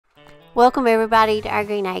Welcome everybody to our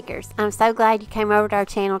Green Acres. I'm so glad you came over to our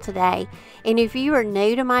channel today. And if you are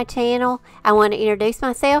new to my channel, I want to introduce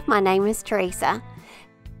myself. My name is Teresa.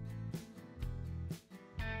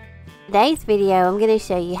 Today's video, I'm going to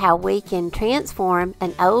show you how we can transform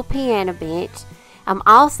an old piano bench. I'm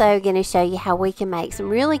also going to show you how we can make some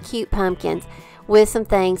really cute pumpkins with some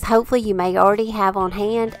things hopefully you may already have on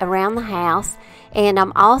hand around the house. And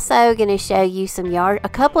I'm also going to show you a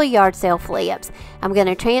couple of yard sale flips. I'm going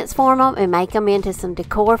to transform them and make them into some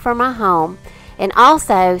decor for my home. And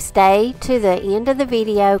also stay to the end of the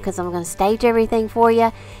video because I'm going to stage everything for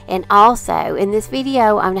you. And also in this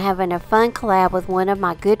video I'm having a fun collab with one of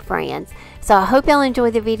my good friends. So I hope y'all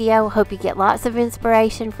enjoy the video. Hope you get lots of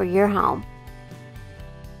inspiration for your home.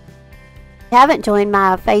 If you haven't joined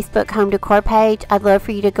my Facebook home decor page, I'd love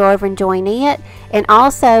for you to go over and join it, and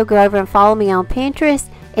also go over and follow me on Pinterest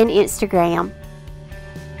and Instagram.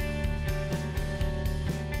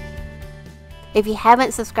 If you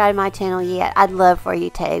haven't subscribed to my channel yet, I'd love for you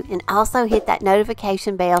to, and also hit that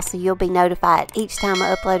notification bell so you'll be notified each time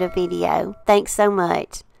I upload a video. Thanks so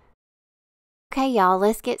much. Okay y'all,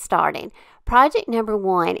 let's get started. Project number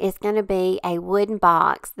one is going to be a wooden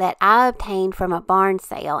box that I obtained from a barn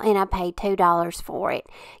sale, and I paid $2 for it.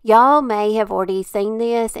 Y'all may have already seen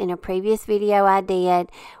this in a previous video I did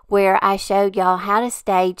where I showed y'all how to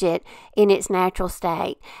stage it in its natural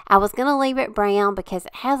state. I was going to leave it brown because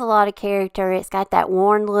it has a lot of character. It's got that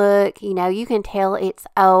worn look. You know, you can tell it's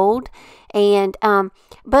old. And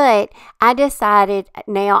but I decided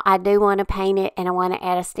now I do want to paint it, and I want to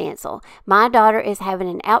add a stencil. My daughter is having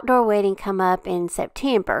an outdoor wedding come up in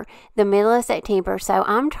September, the middle of September, so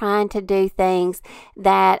I'm trying to do things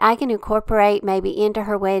that I can incorporate maybe into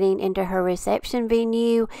her wedding, into her reception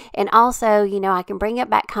venue, and also, you know, I can bring it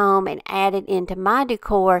back home and add it into my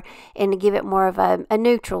decor and to give it more of a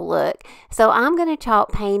neutral look. So I'm going to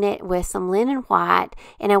chalk paint it with some linen white,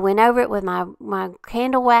 and I went over it with my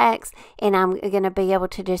candle wax, and I'm going to be able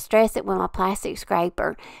to distress it with my plastic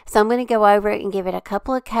scraper. So I'm going to go over it and give it a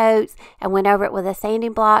couple of coats. I went over it with a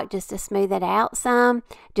sanding block just to smooth it out some,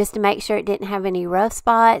 just to make sure it didn't have any rough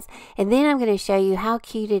spots. And then I'm going to show you how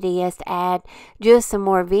cute it is to add just some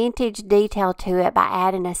more vintage detail to it by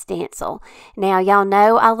adding a stencil. Now y'all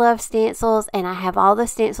know I love stencils, and I have all the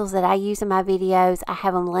stencils that I use in my videos. I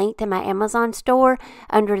have them linked in my Amazon store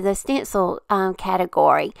under the stencil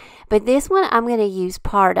category. But this one I'm going to use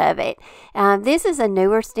part of it. This is a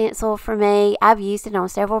newer stencil for me. I've used it on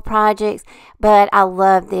several projects, but I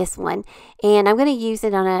love this one. And I'm going to use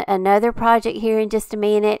it on another project here in just a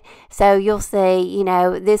minute. So you'll see, you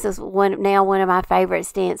know, this is now one of my favorite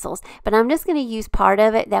stencils. But I'm just going to use part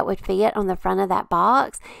of it that would fit on the front of that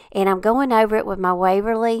box. And I'm going over it with my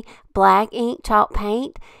Waverly black ink chalk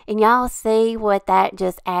paint, and y'all see what that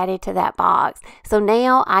just added to that box. So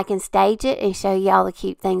now I can stage it and show y'all the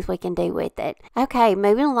cute things we can do with it. Okay,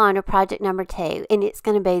 moving along to project number two, and it's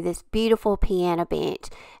going to be this beautiful piano bench.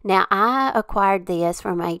 Now I acquired this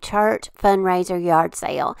from a church fundraiser yard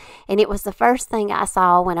sale, and it was the first thing I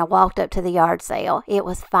saw when I walked up to the yard sale. It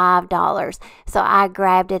was $5, so I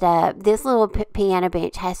grabbed it up. This little piano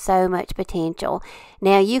bench has so much potential.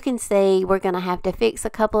 Now you can see we're going to have to fix a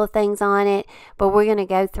couple of things on it, but we're going to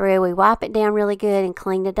go through, we wipe it down really good and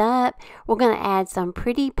clean it up. We're going to add some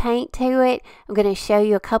pretty paint to it. I'm going to show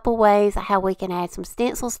you a couple ways how we can add some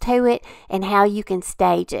stencils to it and how you can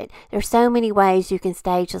stage it. There's so many ways you can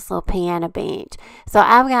stage this little piano bench. So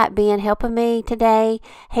I've got Ben helping me today.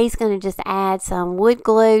 He's going to just add some wood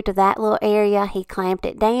glue to that little area. He clamped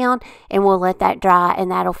it down, and we'll let that dry, and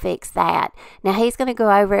that'll fix that. Now he's going to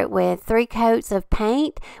go over it with 3 coats of paint.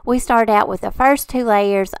 We start out with the first 2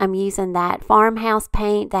 layers. I'm using that Farmhouse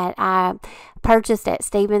paint that I purchased at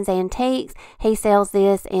Stevens Antiques. He sells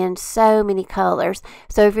this in so many colors.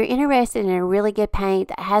 So if you're interested in a really good paint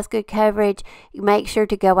that has good coverage, make sure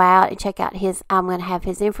to go out and check out I'm going to have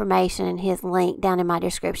his information and his link down in my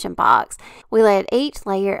description box. We let each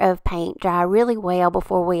layer of paint dry really well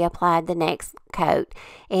before we applied the next coat.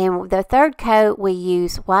 And the 3rd coat we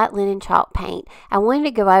use white linen chalk paint. I wanted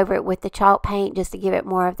to go over it with the chalk paint just to give it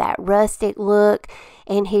more of that rustic look,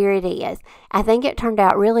 and here it is. I think it turned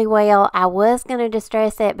out really well. I was going to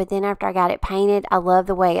distress it, but then after I got it painted, I love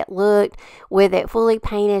the way it looked with it fully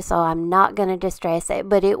painted, so I'm not going to distress it,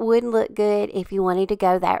 but it would look good if you wanted to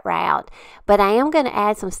go that route. But I am going to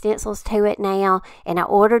add some stencils to it now, and I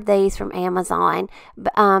ordered these from Amazon.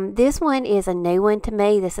 This one is a new one to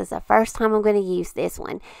me. This is the first time I'm going to use this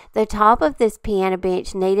one. The top of this piano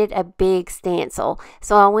bench needed a big stencil,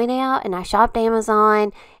 so I went out and I shopped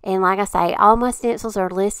Amazon, and like I say, all my stencils are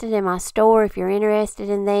listed in my store if you're interested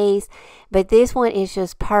in these. But but this one is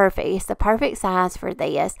just perfect. It's the perfect size for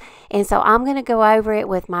this. And so I'm going to go over it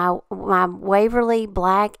with my Waverly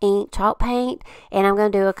black ink chalk paint, and I'm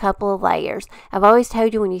going to do a couple of layers. I've always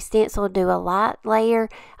told you when you stencil, do a light layer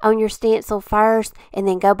on your stencil first and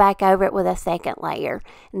then go back over it with a second layer.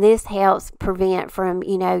 And this helps prevent from,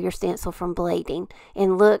 your stencil from bleeding.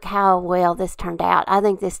 And look how well this turned out. I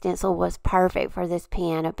think this stencil was perfect for this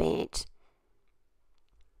piano bench.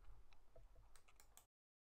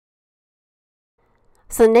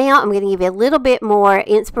 So now I'm going to give you a little bit more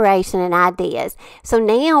inspiration and ideas. So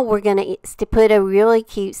now we're going to put a really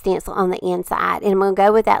cute stencil on the inside. And I'm going to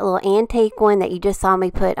go with that little antique one that you just saw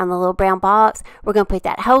me put on the little brown box. We're going to put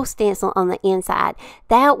that whole stencil on the inside.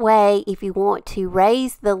 That way, if you want to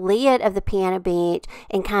raise the lid of the piano bench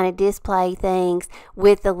and kind of display things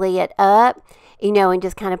with the lid up, and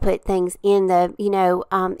just kind of put things in the,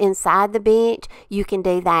 inside the bench, you can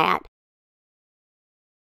do that.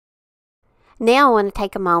 Now I want to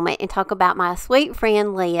take a moment and talk about my sweet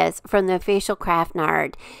friend Liz from the Official Craft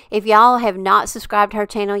Nerd. If y'all have not subscribed to her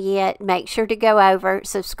channel yet, make sure to go over,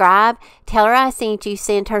 subscribe, tell her I sent you,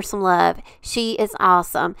 send her some love. She is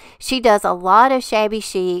awesome. She does a lot of shabby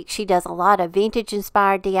chic. She does a lot of vintage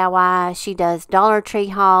inspired DIY. She does Dollar Tree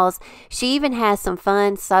hauls. She even has some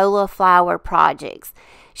fun solar flower projects.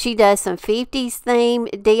 She does some 50s theme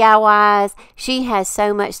DIYs. She has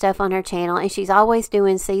so much stuff on her channel, and she's always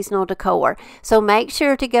doing seasonal decor. So make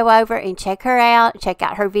sure to go over and check her out. Check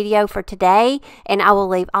out her video for today, and I will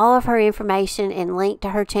leave all of her information and link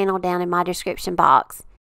to her channel down in my description box.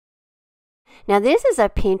 Now this is a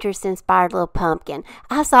Pinterest inspired little pumpkin.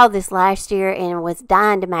 I saw this last year and was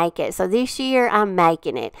dying to make it. So this year I'm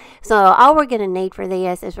making it. So all we're going to need for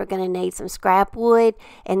this is we're going to need some scrap wood.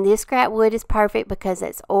 And this scrap wood is perfect because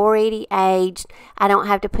it's already aged. I don't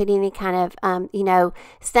have to put any kind of,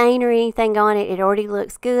 stain or anything on it. It already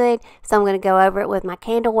looks good. So I'm going to go over it with my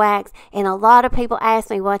candle wax. And a lot of people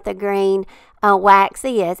ask me what the Greene wax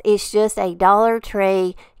is. It's just a Dollar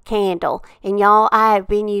Tree candle, and y'all, I have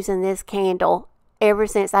been using this candle ever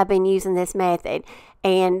since I've been using this method,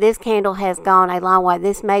 and this candle has gone a long way.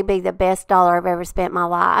 This may be the best dollar I've ever spent in my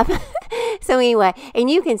life. So anyway, and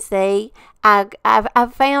you can see I've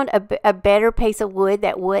found a better piece of wood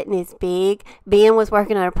that wasn't as big. Ben was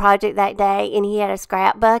working on a project that day, and he had a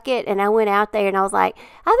scrap bucket, and I went out there and I was like,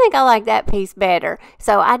 I think I like that piece better.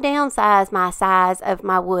 So I downsized my size of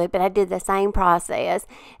my wood, but I did the same process.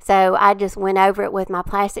 So I just went over it with my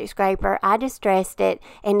plastic scraper. I distressed it,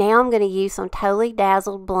 and now I'm going to use some Totally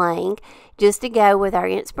Dazzled bling just to go with our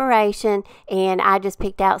inspiration, and I just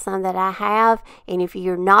picked out some that I have. And if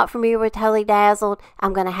you're not familiar with Totally Dazzled,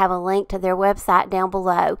 I'm going to have a link to their website down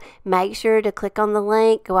below. Make sure to click on the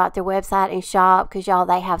link, go out their website and shop, because y'all,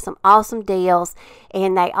 they have some awesome deals,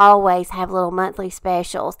 and they always have little monthly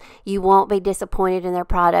specials. You won't be disappointed in their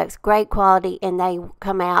products. Great quality, and they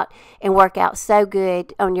come out and work out so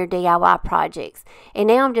good on your DIY projects. And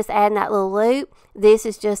now I'm just adding that little loop. This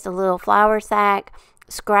is just a little flower sack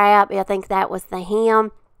scrap. I think that was the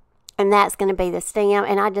hem, and that's going to be the stem,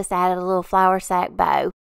 and I just added a little flower sack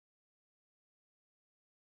bow.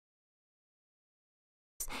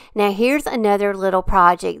 Now here's another little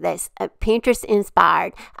project that's Pinterest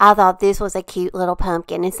inspired. I thought this was a cute little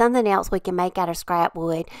pumpkin, and something else we can make out of scrap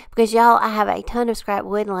wood, because y'all, I have a ton of scrap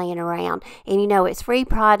wood laying around, and it's free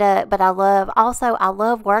product, but I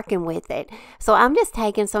love working with it. So I'm just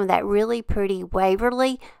taking some of that really pretty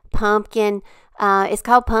Waverly pumpkin. It's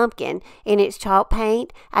called Pumpkin, and it's chalk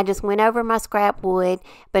paint. I just went over my scrap wood,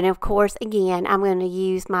 but of course, again, I'm going to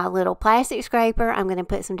use my little plastic scraper. I'm going to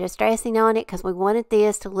put some distressing on it because we wanted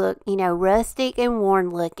this to look, rustic and worn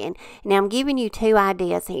looking. Now, I'm giving you two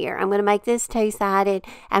ideas here. I'm going to make this two-sided.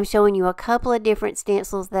 I'm showing you a couple of different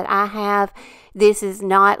stencils that I have. This is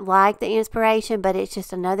not like the inspiration, but it's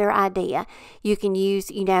just another idea. You can use,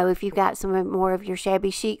 if you've got some more of your shabby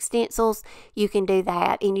chic stencils, you can do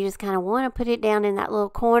that. And you just kind of want to put it down in that little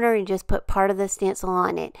corner and just put part of the stencil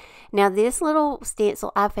on it. Now, this little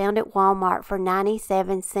stencil I found at Walmart for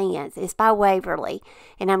 97 cents. It's by Waverly,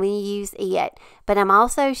 and I'm going to use it. But I'm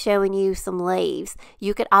also showing you some leaves.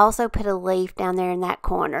 You could also put a leaf down there in that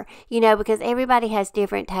corner, because everybody has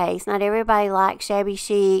different tastes. Not everybody likes shabby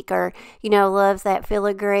chic or, loves that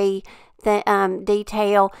filigree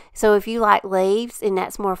detail. So if you like leaves and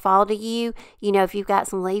that's more fall to you, if you've got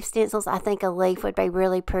some leaf stencils, I think a leaf would be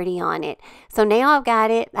really pretty on it. So now I've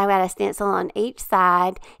got it. I've got a stencil on each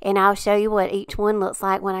side, and I'll show you what each one looks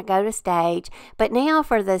like when I go to stage. But now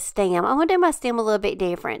for the stem, I want to do my stem a little bit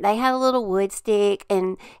different. They had a little wood stick,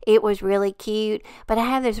 and it was really cute, but I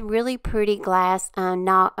have this really pretty glass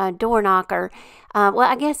door knocker. Well,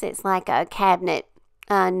 I guess it's like a cabinet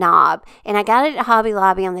knob, and I got it at Hobby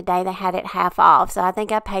Lobby on the day they had it half off, so I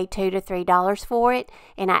think I paid $2 to $3 for it,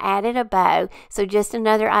 and I added a bow. So just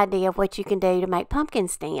another idea of what you can do to make pumpkin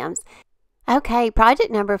stems. Okay,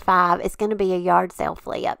 project number 5 is going to be a yard sale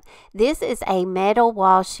flip. This is a metal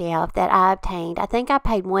wall shelf that I obtained. I think I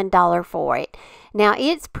paid $1 for it. Now,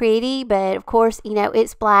 it's pretty, but of course, you know,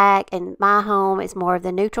 it's black, and my home is more of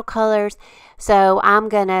the neutral colors. So I'm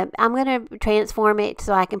gonna transform it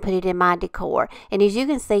so I can put it in my decor. And as you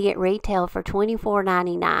can see, it retailed for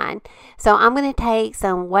 $24.99. So I'm gonna take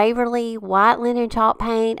some Waverly white linen chalk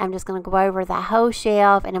paint. I'm just gonna go over the whole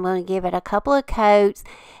shelf, and I'm gonna give it a couple of coats,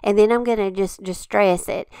 and then I'm gonna just distress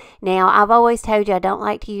it. Now, I've always told you I don't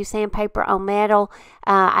like to use sandpaper on metal.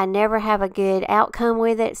 I never have a good outcome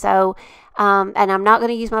with it. So and I'm not going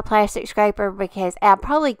to use my plastic scraper because I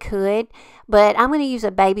probably could, but I'm going to use a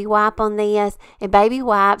baby wipe on this, and baby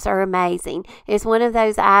wipes are amazing. It's one of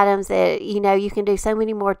those items that, you know, you can do so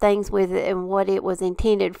many more things with it than what it was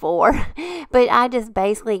intended for. But I just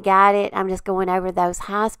basically got it. I'm just going over those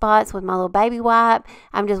high spots with my little baby wipe.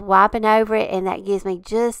 I'm just wiping over it, and that gives me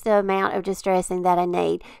just the amount of distressing that I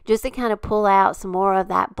need, just to kind of pull out some more of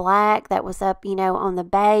that black that was up, you know, on the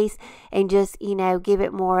base, and just, you know, give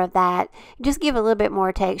it more of that, just give a little bit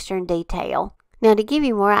more texture and detail. Now, to give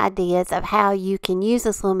you more ideas of how you can use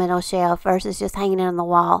this little metal shelf versus just hanging it on the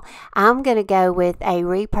wall, I'm going to go with a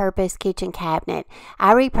repurposed kitchen cabinet.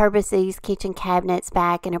 I repurposed these kitchen cabinets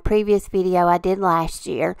back in a previous video I did last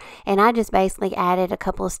year, and I just basically added a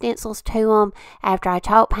couple of stencils to them after I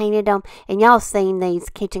chalk painted them. And y'all seen these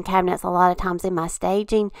kitchen cabinets a lot of times in my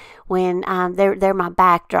staging when they're my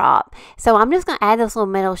backdrop. So I'm just going to add this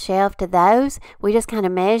little metal shelf to those. We just kind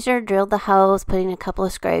of measure, drill the holes, put in a couple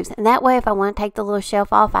of screws, and that way if I want to take the little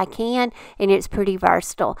shelf off, I can, and it's pretty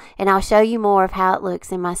versatile. And I'll show you more of how it looks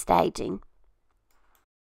in my staging.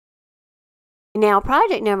 Now,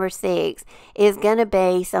 project number 6 is going to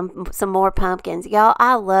be some more pumpkins. Y'all,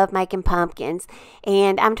 I love making pumpkins,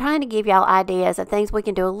 and I'm trying to give y'all ideas of things we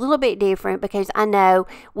can do a little bit different, because I know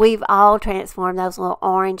we've all transformed those little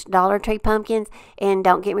orange Dollar Tree pumpkins, and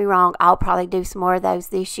don't get me wrong, I'll probably do some more of those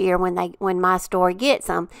this year when my store gets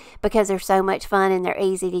them, because they're so much fun and they're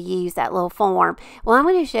easy to use, that little form. Well, I'm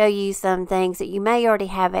going to show you some things that you may already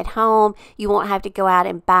have at home. You won't have to go out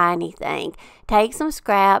and buy anything. Take some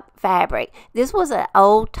scrap fabric. This was an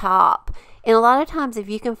old top, and a lot of times if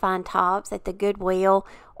you can find tops at the Goodwill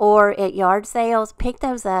or at yard sales, pick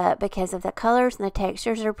those up, because if the colors and the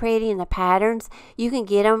textures are pretty and the patterns, you can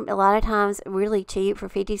get them a lot of times really cheap for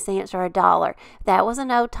 50 cents or $1. That was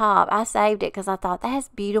an old top. I saved it because I thought that has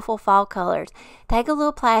beautiful fall colors. Take a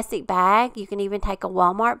little plastic bag. You can even take a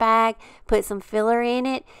Walmart bag, put some filler in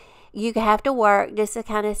it. You have to work just to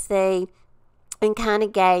kind of see and kind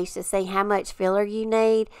of gauge to see how much filler you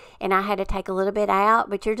need. And I had to take a little bit out,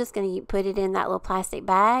 but you're just going to put it in that little plastic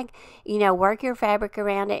bag. You know, work your fabric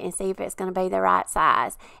around it and see if it's going to be the right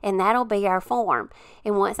size. And that'll be our form.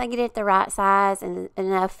 And once I get it the right size and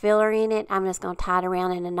enough filler in it, I'm just going to tie it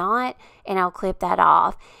around in a knot, and I'll clip that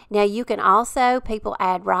off. Now, you can also, people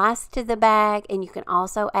add rice to the bag, and you can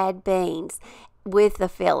also add beans with the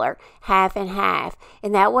filler, half and half,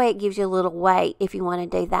 and that way it gives you a little weight if you want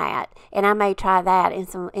to do that. And I may try that in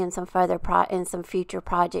some future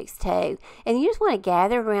projects too. And you just want to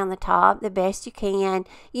gather around the top the best you can.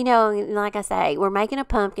 You know, like I say, we're making a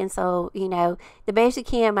pumpkin, so you know, the best you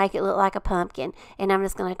can, make it look like a pumpkin. And I'm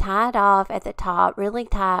just going to tie it off at the top really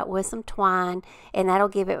tight with some twine, and that'll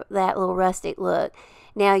give it that little rustic look.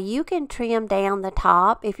 Now, you can trim down the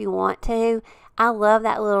top if you want to. I love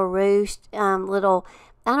that little ruched, I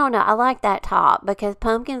don't know, I like that top, because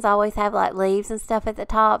pumpkins always have like leaves and stuff at the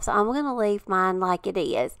top, so I'm going to leave mine like it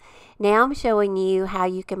is. Now I'm showing you how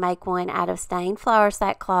you can make one out of stained flour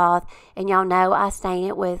sackcloth, and y'all know I stain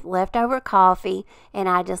it with leftover coffee, and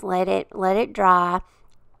I just let it dry.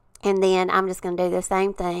 And then I'm just going to do the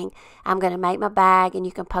same thing. I'm going to make my bag, and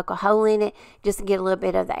you can poke a hole in it just to get a little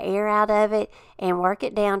bit of the air out of it, and work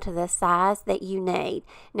it down to the size that you need.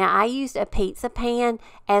 Now, I used a pizza pan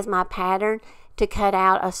as my pattern to cut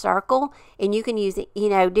out a circle, and you can use, you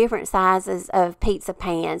know, different sizes of pizza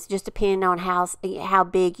pans just depending on how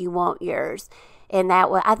big you want yours. And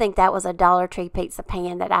I think that was a Dollar Tree pizza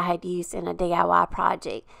pan that I had used in a DIY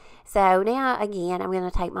project. So now, again, I'm going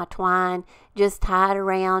to take my twine, just tie it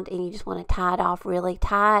around, and you just want to tie it off really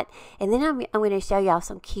tight. And then I'm going to show y'all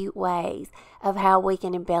some cute ways of how we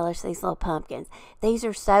can embellish these little pumpkins. These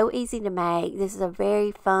are so easy to make. This is a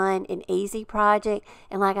very fun and easy project.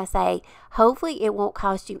 And like I say, hopefully it won't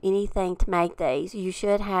cost you anything to make these. You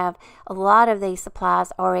should have a lot of these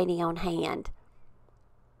supplies already on hand.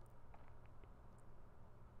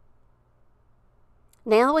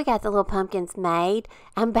 Now that we got the little pumpkins made,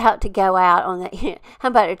 I'm about to go out on the,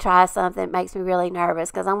 I'm about to try something that makes me really nervous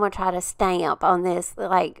because I'm going to try to stamp on this,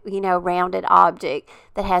 like, rounded object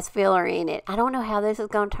that has filler in it. I don't know how this is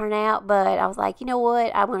going to turn out, but I was like, you know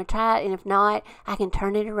what, I'm going to try it, and if not, I can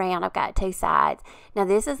turn it around. I've got two sides. Now,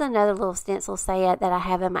 this is another little stencil set that I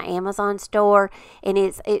have in my Amazon store, and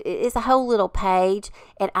it's a whole little page,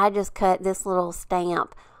 and I just cut this little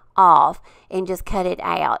stamp off and just cut it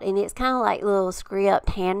out, and it's kind of like little script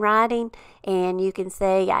handwriting, and you can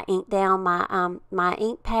see I inked down my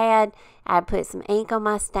ink pad. I put some ink on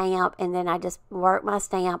my stamp, and then I just work my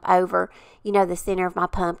stamp over the center of my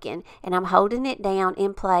pumpkin, and I'm holding it down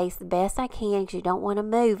in place the best I can because you don't want to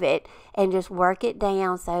move it, and just work it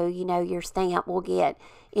down so your stamp will get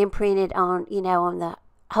imprinted on on the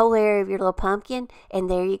whole area of your little pumpkin. And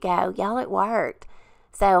there you go, y'all, it worked.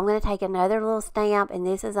 So I'm going to take another little stamp, and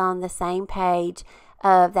this is on the same page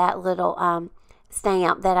of that little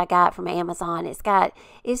stamp that I got from Amazon.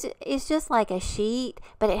 It's just like a sheet,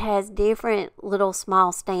 but it has different little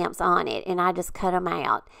small stamps on it, and I just cut them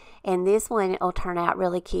out. And this one will turn out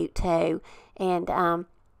really cute too. And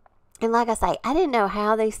like I say, I didn't know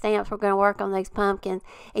how these stamps were going to work on these pumpkins.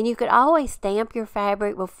 And you could always stamp your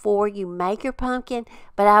fabric before you make your pumpkin,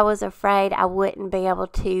 but I was afraid I wouldn't be able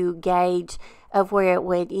to gauge of where it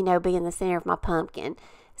would, be in the center of my pumpkin.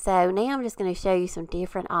 So now I'm just going to show you some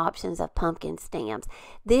different options of pumpkin stems.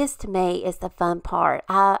 This to me is the fun part.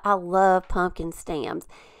 I love pumpkin stems.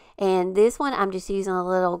 And this one I'm just using a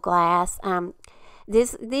little glass.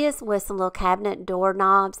 This was some little cabinet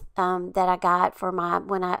doorknobs that I got for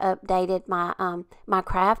when I updated my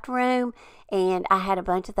craft room, and I had a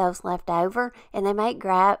bunch of those left over, and they make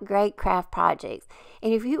great craft projects.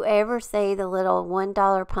 And if you ever see the little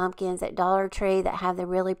 $1 pumpkins at Dollar Tree that have the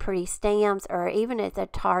really pretty stems, or even at the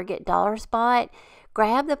Target dollar spot,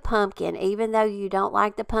 grab the pumpkin. Even though you don't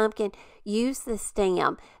like the pumpkin, use the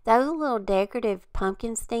stem. Those little decorative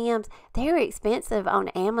pumpkin stems, they're expensive on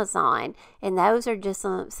Amazon, and those are just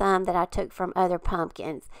some that I took from other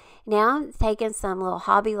pumpkins. Now I'm taking some little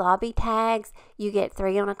Hobby Lobby tags. You get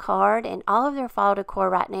 3 on a card, and all of their fall decor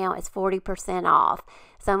right now is 40% off.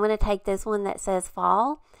 So I'm going to take this one that says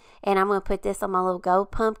fall, and I'm going to put this on my little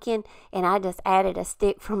gold pumpkin, and I just added a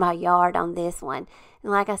stick from my yard on this one.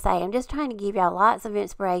 And like I say, I'm just trying to give y'all lots of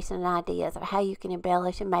inspiration and ideas of how you can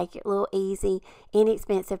embellish and make it little easy,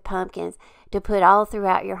 inexpensive pumpkins to put all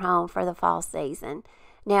throughout your home for the fall season.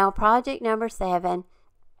 Now, project number 7.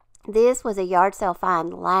 This was a yard sale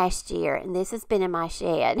find last year, and this has been in my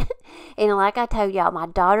shed. And like I told y'all, my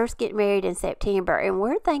daughter's getting married in September, and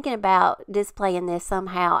we're thinking about displaying this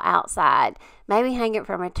somehow outside. Maybe hang it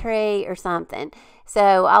from a tree or something.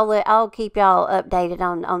 So I'll keep y'all updated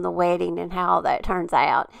on the wedding and how all that turns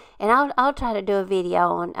out. And I'll try to do a video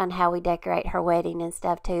on how we decorate her wedding and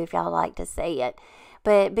stuff too, if y'all like to see it.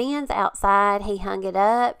 But Ben's outside, he hung it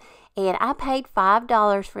up. And I paid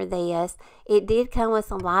 $5 for this. It did come with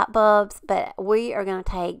some light bulbs, but we are going to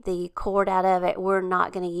take the cord out of it. We're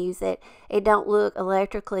not going to use it. It don't look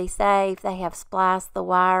electrically safe. They have spliced the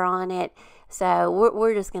wire on it. So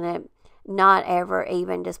we're just going to not ever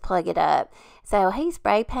even just plug it up. So he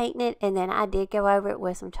spray painting it, and then I did go over it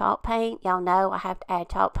with some chalk paint. Y'all know I have to add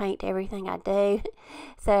chalk paint to everything I do.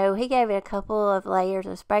 So he gave it a couple of layers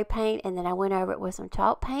of spray paint, and then I went over it with some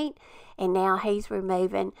chalk paint, and now he's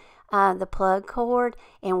removing the plug cord,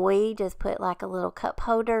 and we just put like a little cup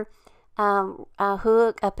holder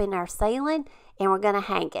hook up in our ceiling, and we're going to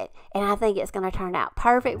hang it. And I think it's going to turn out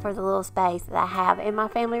perfect for the little space that I have in my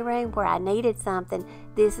family room where I needed something.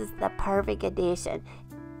 This is the perfect addition.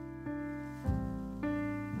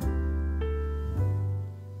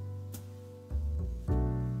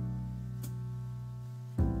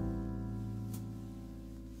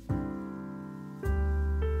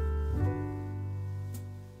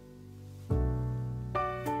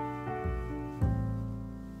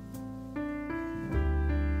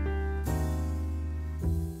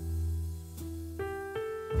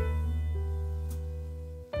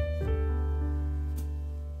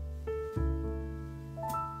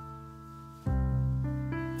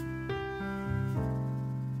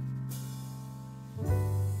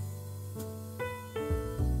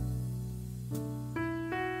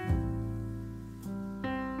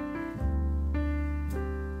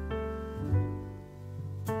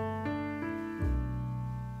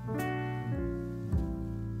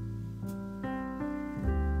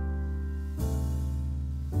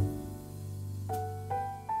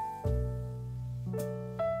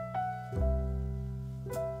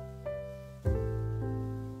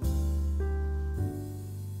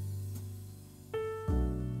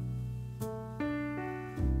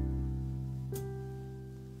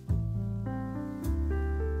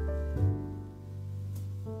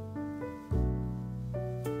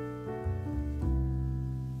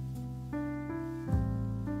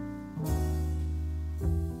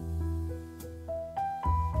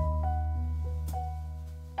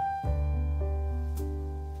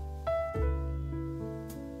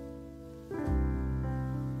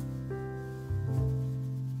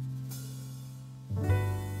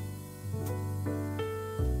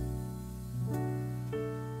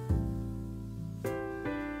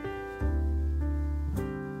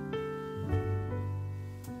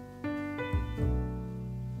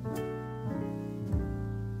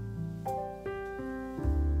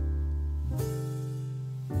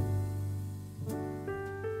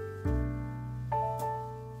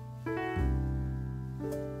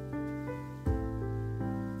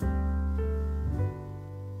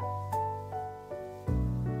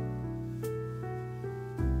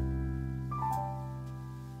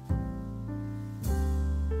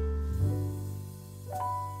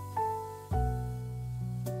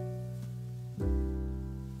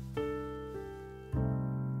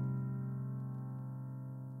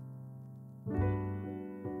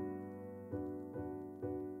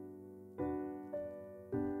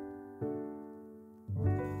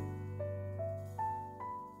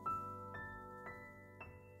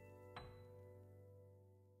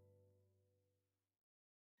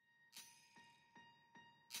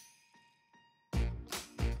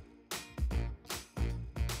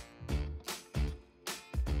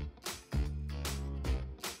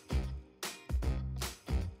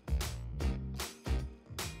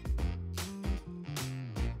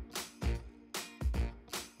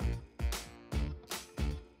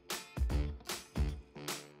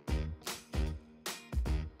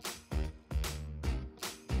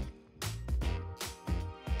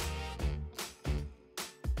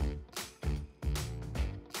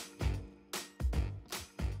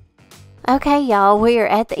 Okay, y'all, we are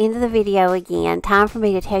at the end of the video again. Time for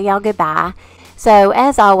me to tell y'all goodbye. So,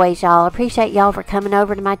 as always, y'all, appreciate y'all for coming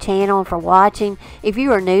over to my channel and for watching. If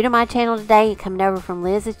you are new to my channel today and coming over from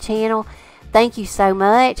Liz's channel, thank you so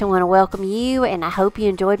much. I want to welcome you, and I hope you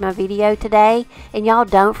enjoyed my video today. And y'all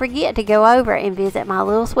don't forget to go over and visit my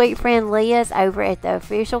little sweet friend Liz over at the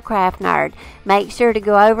Official Craft Nerd. Make sure to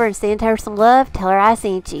go over and send her some love. Tell her I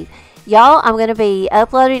sent you. Y'all, I'm going to be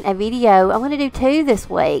uploading a video. I'm going to do 2 this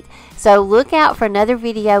week. So look out for another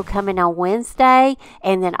video coming on Wednesday.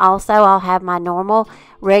 And then also I'll have my normal,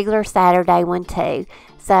 regular Saturday one too.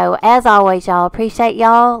 So as always, y'all, appreciate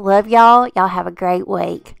y'all. Love y'all. Y'all have a great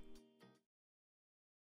week.